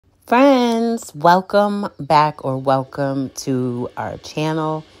Friends, welcome back or welcome to our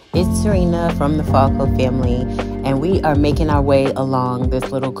channel. It's Serena from TheFALLCoFamily, and we are making our way along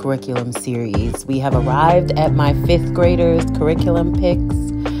this little curriculum series. We have arrived at my 5th graders curriculum picks,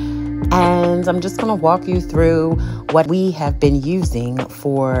 and I'm just going to walk you through what we have been using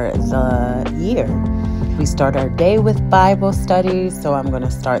for the year. We start our day with Bible studies, so I'm going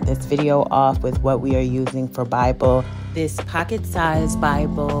to start this video off with what we are using for Bible. This pocket-sized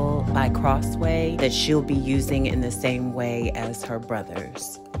Bible by Crossway that she'll be using in the same way as her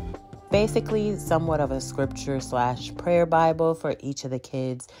brothers. Basically, somewhat of a scripture/prayer Bible for each of the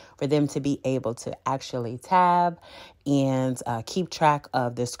kids, for them to be able to actually tab and keep track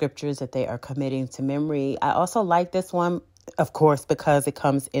of the scriptures that they are committing to memory. I also like this one, of course, because it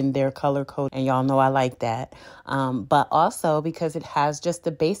comes in their color code, and y'all know I like that. But also because it has just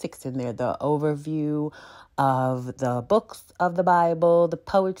the basics in there, the overview of the books of the Bible, the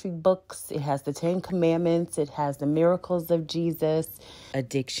poetry books. It has the 10 Commandments. It has the miracles of Jesus, a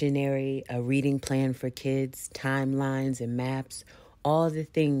dictionary, a reading plan for kids, timelines and maps, all the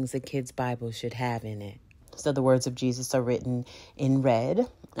things a kid's Bible should have in it. So the words of Jesus are written in red.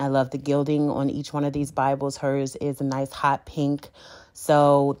 I love the gilding on each one of these Bibles. Hers is a nice hot pink.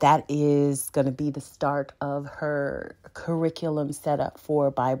 So that is going to be the start of her curriculum setup for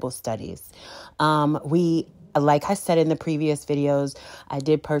Bible studies. Like I said in the previous videos, I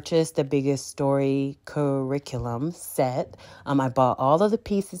did purchase the Biggest Story curriculum set. I bought all of the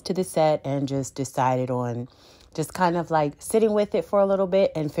pieces to the set and just decided on just kind of like sitting with it for a little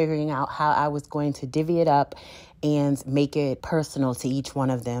bit and figuring out how I was going to divvy it up and make it personal to each one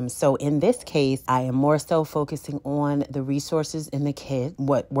of them. So in this case, I am more so focusing on the resources in the kit,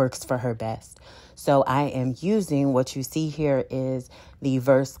 what works for her best. So I am using, what you see here is the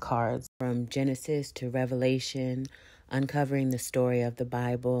verse cards from Genesis to Revelation, uncovering the story of the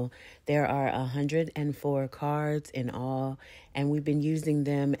Bible. There are 104 cards in all, and we've been using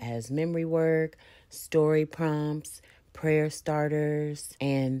them as memory work, story prompts, prayer starters,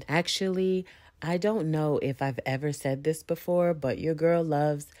 and actually, I don't know if I've ever said this before, but your girl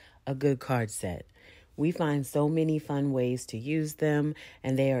loves a good card set. We find so many fun ways to use them,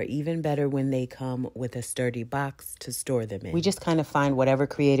 and they are even better when they come with a sturdy box to store them in. We just kind of find whatever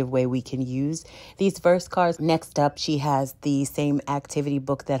creative way we can use these verse cards. Next up, she has the same activity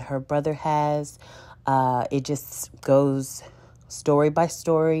book that her brother has. It just goes story by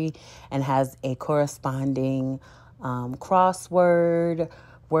story and has a corresponding crossword,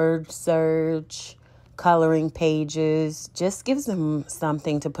 word search, coloring pages. Just gives them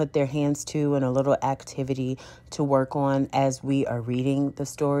something to put their hands to and a little activity to work on as we are reading the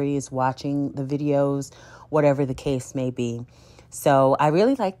stories, watching the videos, whatever the case may be. So I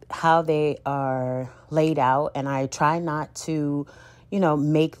really like how they are laid out, and I try not to,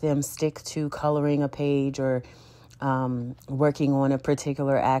 make them stick to coloring a page or working on a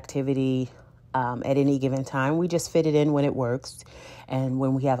particular activity at any given time. We just fit it in when it works. And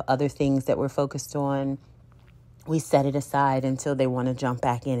when we have other things that we're focused on, we set it aside until they want to jump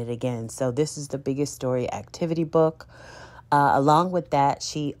back in it again. So this is the Biggest Story activity book. Along with that,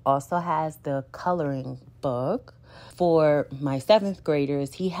 she also has the coloring book. For my 7th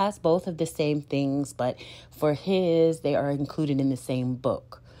graders, he has both of the same things, but for his, they are included in the same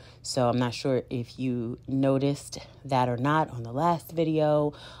book. So I'm not sure if you noticed that or not on the last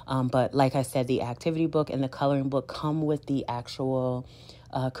video. But like I said, the activity book and the coloring book come with the actual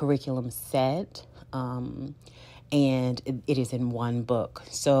curriculum set. And it is in one book.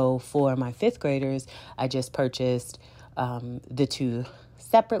 So for my 5th graders, I just purchased the two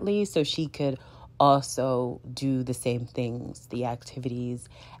separately so she could also do the same things, the activities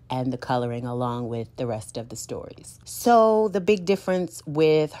and the coloring along with the rest of the stories. So the big difference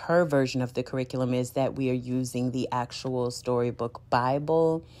with her version of the curriculum is that we are using the actual storybook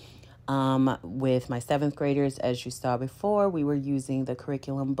Bible. With my 7th graders, as you saw before, we were using the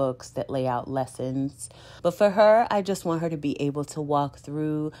curriculum books that lay out lessons. But for her, I just want her to be able to walk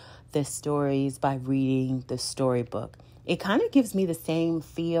through the stories by reading the storybook. It kind of gives me the same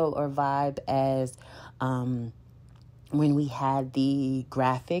feel or vibe as when we had the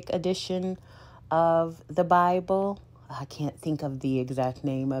graphic edition of the Bible. I can't think of the exact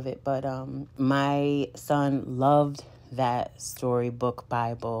name of it, but my son loved that storybook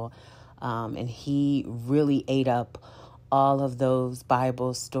Bible, and he really ate up all of those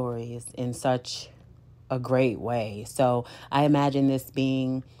Bible stories in such a great way. So I imagine this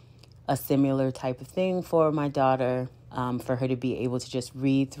being a similar type of thing for my daughter, for her to be able to just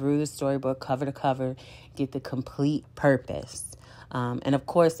read through the storybook cover to cover, get the complete purpose. And of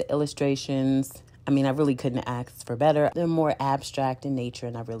course, the illustrations I mean, I really couldn't ask for better. They're more abstract in nature,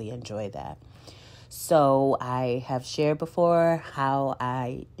 and I really enjoy that. So I have shared before how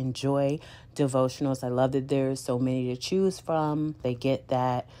I enjoy devotionals. I love that there's so many to choose from. They get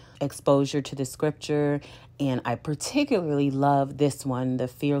that exposure to the scripture. And I particularly love this one, the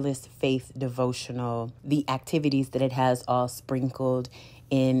Fearless Faith Devotional, the activities that it has all sprinkled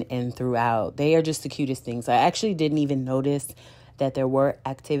in and throughout. They are just the cutest things. I actually didn't even notice that there were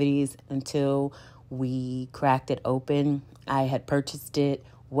activities until we cracked it open. I had purchased it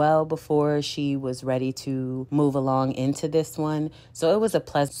well before she was ready to move along into this one. So it was a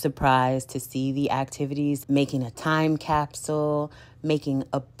pleasant surprise to see the activities, making a time capsule, making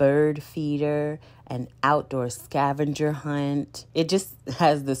a bird feeder, an outdoor scavenger hunt. It just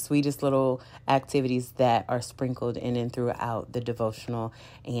has the sweetest little activities that are sprinkled in and throughout the devotional.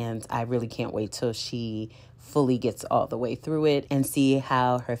 And I really can't wait till she fully gets all the way through it and see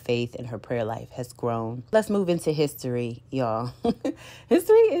how her faith and her prayer life has grown. Let's move into history, y'all.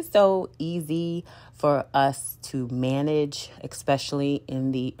 History is so easy for us to manage, especially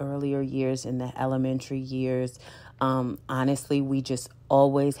in the earlier years, in the elementary years. Honestly, we just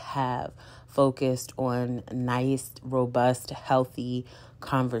always have focused on nice, robust, healthy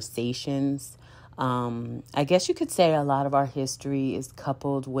conversations. I guess you could say a lot of our history is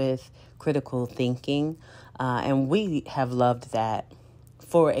coupled with critical thinking, and we have loved that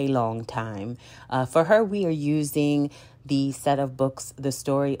for a long time. For her, we are using the set of books, The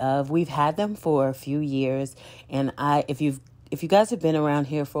Story Of. We've had them for a few years, and if you guys have been around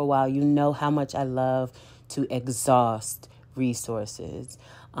here for a while, you know how much I love to exhaust resources.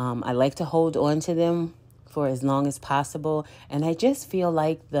 I like to hold on to them for as long as possible. And I just feel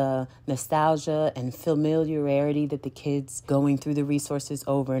like the nostalgia and familiarity that the kids going through the resources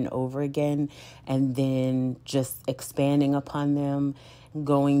over and over again, and then just expanding upon them,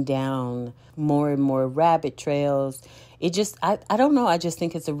 going down more and more rabbit trails. It just, I don't know. I just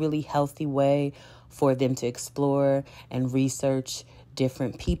think it's a really healthy way for them to explore and research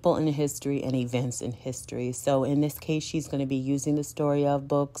different people in history and events in history. So in this case, she's going to be using the Story Of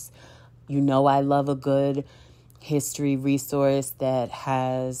books. You know, I love a good history resource that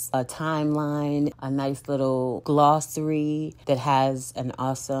has a timeline, a nice little glossary that has an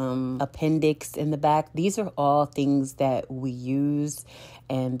awesome appendix in the back. These are all things that we use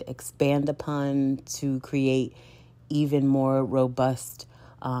and expand upon to create even more robust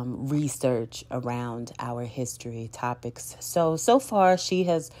research around our history topics. So far she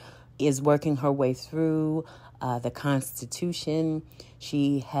is working her way through the Constitution.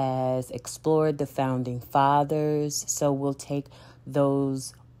 She has explored the Founding Fathers. So we'll take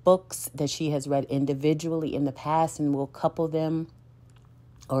those books that she has read individually in the past and we'll couple them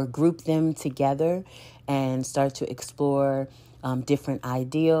or group them together and start to explore different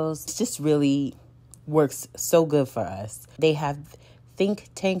ideals. It just really works so good for us. They have think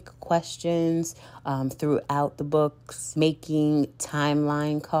tank questions throughout the books, making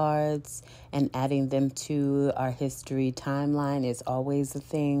timeline cards and adding them to our history timeline is always a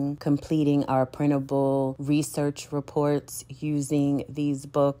thing. Completing our printable research reports using these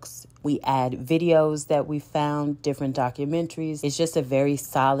books. We add videos that we found, different documentaries. It's just a very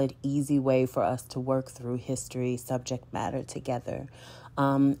solid, easy way for us to work through history subject matter together.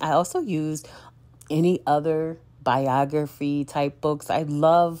 I also use any other biography type books. I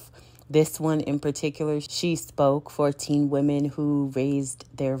love this one in particular. She Spoke, 14 Women Who Raised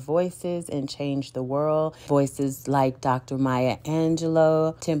Their Voices and Changed the World. Voices like Dr. Maya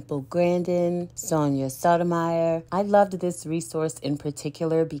Angelou, Temple Grandin, Sonia Sotomayor. I loved this resource in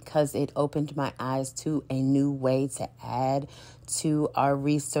particular because it opened my eyes to a new way to add to our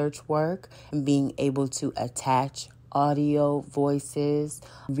research work and being able to attach audio voices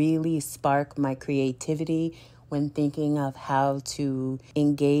really spark my creativity when thinking of how to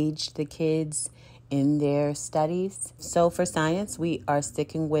engage the kids in their studies. So for science, we are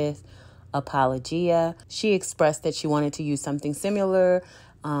sticking with Apologia. She expressed that she wanted to use something similar,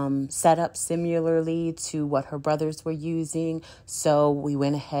 set up similarly to what her brothers were using. So we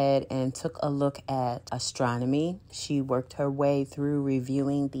went ahead and took a look at astronomy. She worked her way through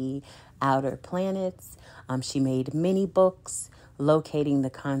reviewing the outer planets. She made mini books locating the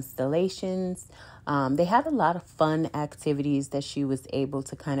constellations. They had a lot of fun activities that she was able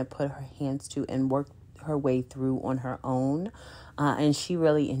to kind of put her hands to and work her way through on her own. And she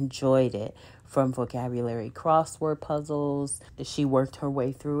really enjoyed it. From vocabulary crossword puzzles, she worked her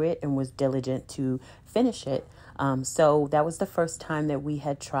way through it and was diligent to finish it. So that was the first time that we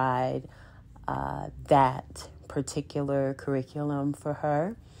had tried that particular curriculum for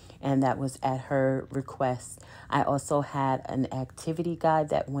her. and that was at her request. I also had an activity guide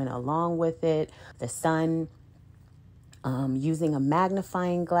that went along with it. The sun, using a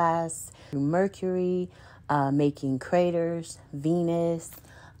magnifying glass, Mercury, making craters, Venus,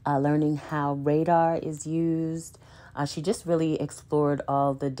 learning how radar is used. She just really explored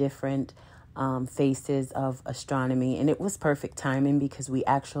all the different phases of astronomy, and it was perfect timing because we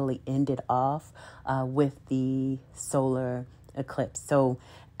actually ended off with the solar eclipse. So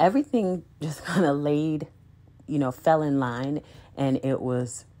everything just kind of fell in line, and it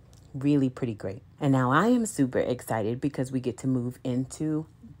was really pretty great. And now I am super excited because we get to move into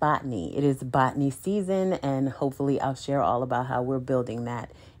botany. It is botany season, and hopefully I'll share all about how we're building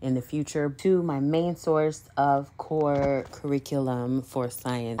that in the future. To my main source of core curriculum for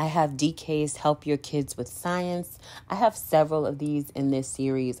science, I have DK's Help Your Kids with Science. I have several of these in this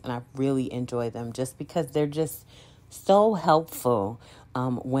series, and I really enjoy them just because they're just so helpful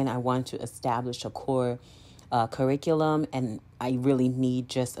when I want to establish a core curriculum, and I really need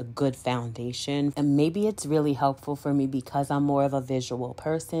just a good foundation. And maybe it's really helpful for me because I'm more of a visual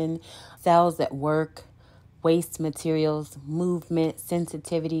person. Cells at work, waste materials, movement,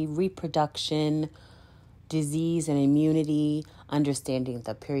 sensitivity, reproduction, disease and immunity, understanding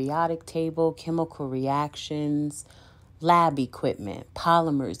the periodic table, chemical reactions, lab equipment,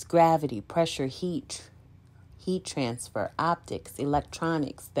 polymers, gravity, pressure, heat transfer, optics,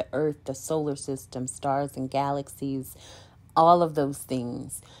 electronics, the earth, the solar system, stars and galaxies, all of those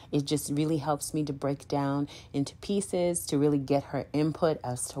things. It just really helps me to break down into pieces to really get her input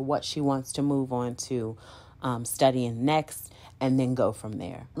as to what she wants to move on to studying next, and then go from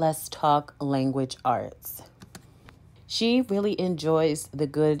there. Let's talk language arts. She really enjoys the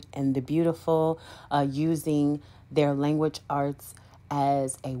good and the beautiful, using their language arts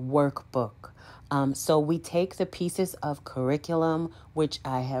as a workbook. So we take the pieces of curriculum, which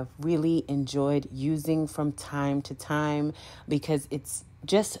I have really enjoyed using from time to time because it's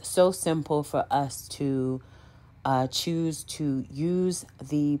just so simple for us to choose to use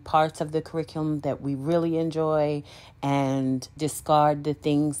the parts of the curriculum that we really enjoy and discard the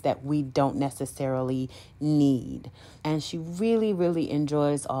things that we don't necessarily need. And she really, really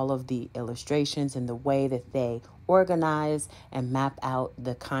enjoys all of the illustrations and the way that they organize and map out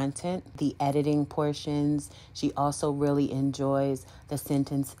the content, the editing portions. She also really enjoys the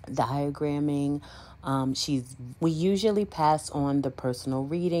sentence diagramming. We usually pass on the personal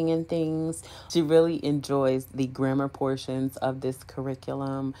reading and things. She really enjoys the grammar portions of this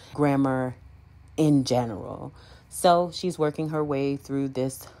curriculum, grammar in general. So she's working her way through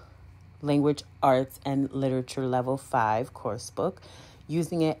this Language Arts and Literature Level 5 course book,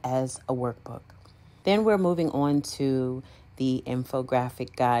 using it as a workbook. Then we're moving on to the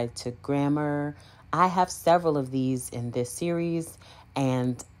infographic guide to grammar. I have several of these in this series,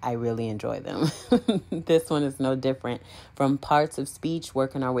 and I really enjoy them. This one is no different. From parts of speech,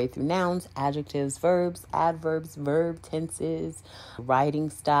 working our way through nouns, adjectives, verbs, adverbs, verb tenses, writing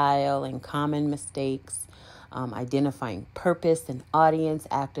style and common mistakes, identifying purpose and audience,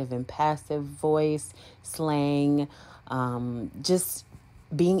 active and passive voice, slang, just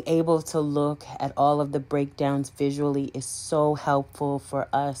being able to look at all of the breakdowns visually is so helpful for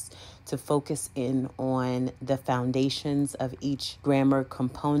us to focus in on the foundations of each grammar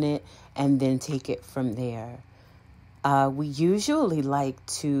component and then take it from there. We usually like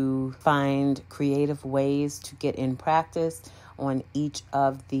to find creative ways to get in practice on each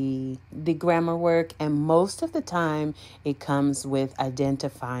of the grammar work, and most of the time it comes with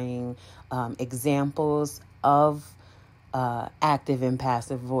identifying examples of active and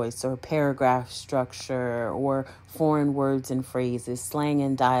passive voice or paragraph structure or foreign words and phrases, slang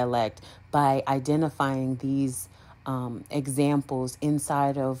and dialect, by identifying these examples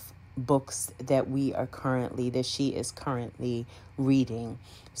inside of books that she is currently reading.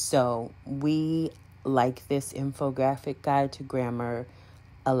 So we like this infographic guide to grammar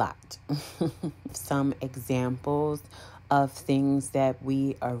a lot. Some examples of things that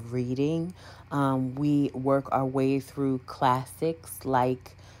we are reading. We work our way through classics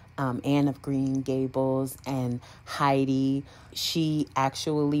like Anne of Green Gables and Heidi. She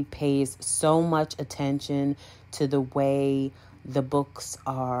actually pays so much attention to the way the books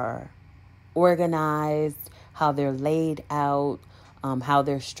are organized, how they're laid out, how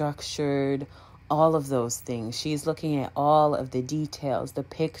they're structured, all of those things. She's looking at all of the details, the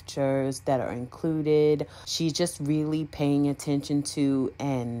pictures that are included. She's just really paying attention to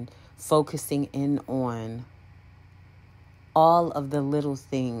and focusing in on all of the little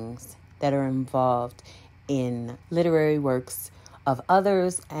things that are involved in literary works of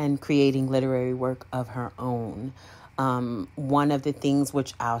others and creating literary work of her own. One of the things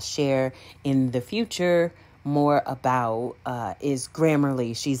which I'll share in the future more about is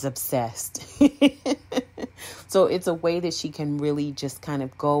Grammarly. She's obsessed. So it's a way that she can really just kind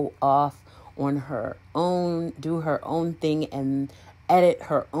of go off on her own, do her own thing, and edit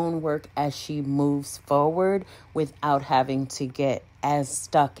her own work as she moves forward without having to get as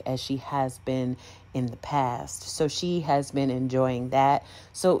stuck as she has been in the past. So she has been enjoying that.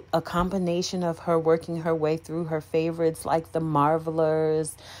 So a combination of her working her way through her favorites like the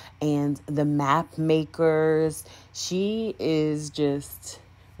Marvelers and the Map Makers. She is just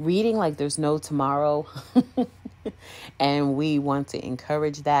reading like there's no tomorrow. And we want to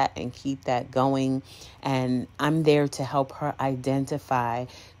encourage that and keep that going. And I'm there to help her identify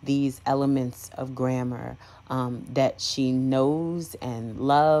these elements of grammar that she knows and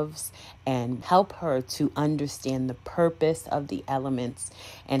loves, and help her to understand the purpose of the elements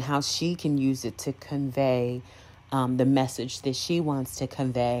and how she can use it to convey the message that she wants to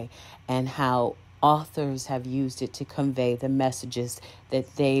convey, and how authors have used it to convey the messages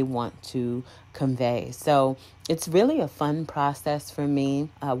that they want to convey. So it's really a fun process for me,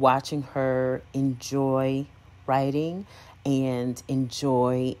 watching her enjoy writing and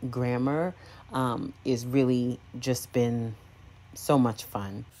enjoy grammar is really just been so much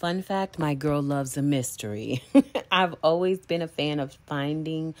fun. Fun fact, my girl loves a mystery. I've always been a fan of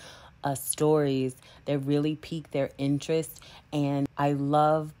finding stories that really pique their interest, and I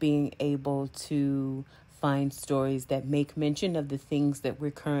love being able to find stories that make mention of the things that we're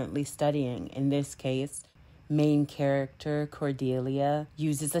currently studying. In this case, main character Cordelia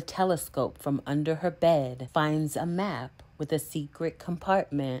uses a telescope from under her bed, finds a map with a secret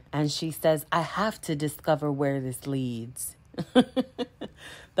compartment, and she says, "I have to discover where this leads."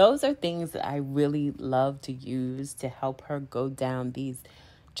 Those are things that I really love to use to help her go down these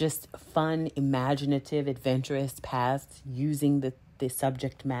just fun, imaginative, adventurous paths using the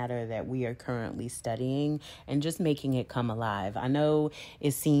subject matter that we are currently studying and just making it come alive. I know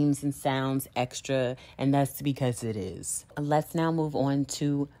it seems and sounds extra, and that's because it is. Let's now move on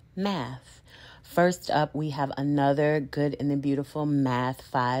to math. First up, we have another Good and the Beautiful Math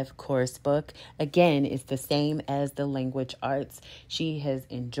 5 course book. Again, it's the same as the language arts. She has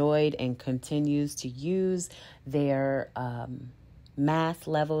enjoyed and continues to use their math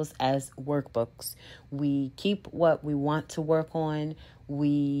levels as workbooks. We keep what we want to work on.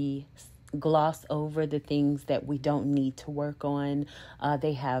 We gloss over the things that we don't need to work on.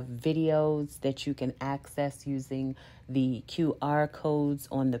 They have videos that you can access using the QR codes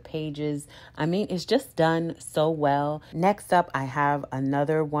on the pages. I mean, it's just done so well. Next up, I have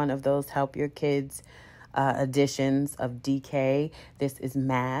another one of those Help Your Kids editions of DK. This is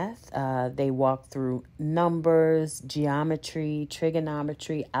math. They walk through numbers, geometry,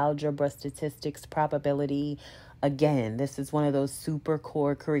 trigonometry, algebra, statistics, probability. Again, this is one of those super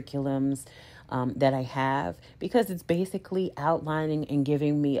core curriculums that I have, because it's basically outlining and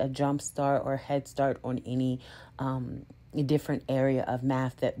giving me a jump start or head start on any different area of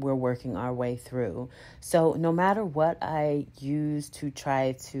math that we're working our way through. So no matter what I use to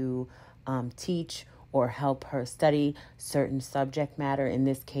try to teach or help her study certain subject matter, in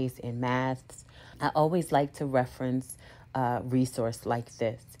this case in maths, I always like to reference a resource like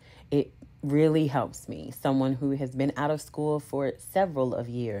this. It really helps me, someone who has been out of school for several of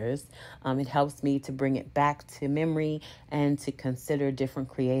years. It helps me to bring it back to memory and to consider different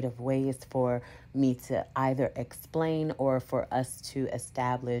creative ways for me to either explain or for us to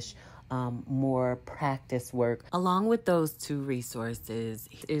establish more practice work. Along with those two resources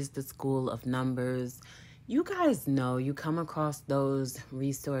is the School of Numbers. You guys know you come across those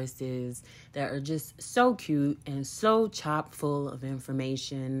resources that are just so cute and so chock full of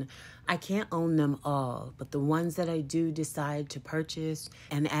information. I can't own them all, but the ones that I do decide to purchase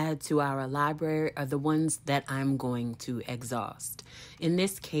and add to our library are the ones that I'm going to exhaust. In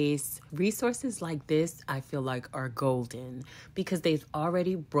this case, resources like this I feel like are golden because they've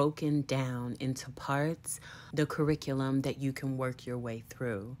already broken down into parts the curriculum that you can work your way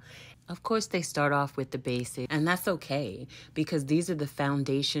through. Of course, they start off with the basics, and that's okay because these are the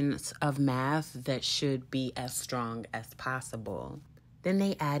foundations of math that should be as strong as possible. Then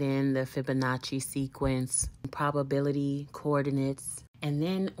they add in the Fibonacci sequence, probability, coordinates, and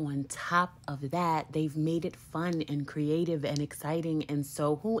then on top of that, they've made it fun and creative and exciting. And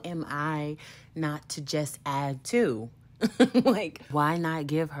so who am I not to just add to? Like, why not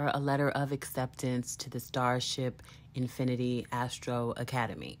give her a letter of acceptance to the Starship Infinity Astro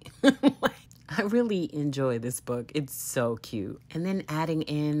Academy? I really enjoy this book. It's so cute. And then adding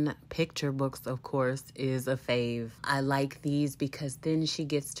in picture books, of course, is a fave. I like these because then she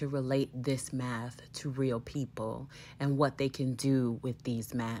gets to relate this math to real people and what they can do with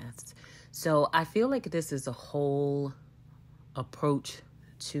these maths. So I feel like this is a whole approach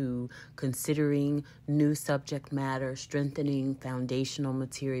to considering new subject matter, strengthening foundational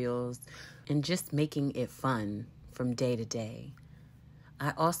materials, and just making it fun from day to day.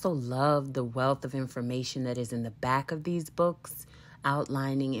 I also love the wealth of information that is in the back of these books,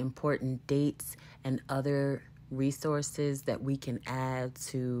 outlining important dates and other resources that we can add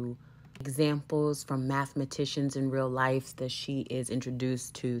to examples from mathematicians in real life that she is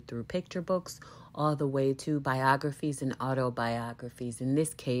introduced to through picture books, all the way to biographies and autobiographies. In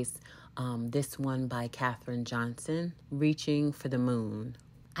this case, this one by Katherine Johnson, Reaching for the Moon.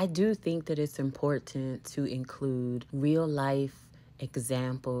 I do think that it's important to include real life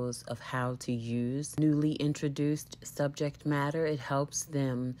examples of how to use newly introduced subject matter. It helps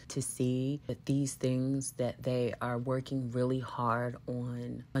them to see that these things that they are working really hard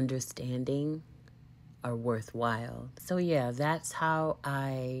on understanding are worthwhile. So yeah, that's how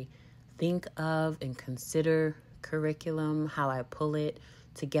I think of and consider curriculum, how I pull it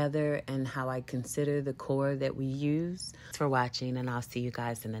together, and how I consider the core that we use. Thanks for watching, and I'll see you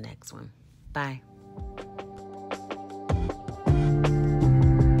guys in the next one. Bye.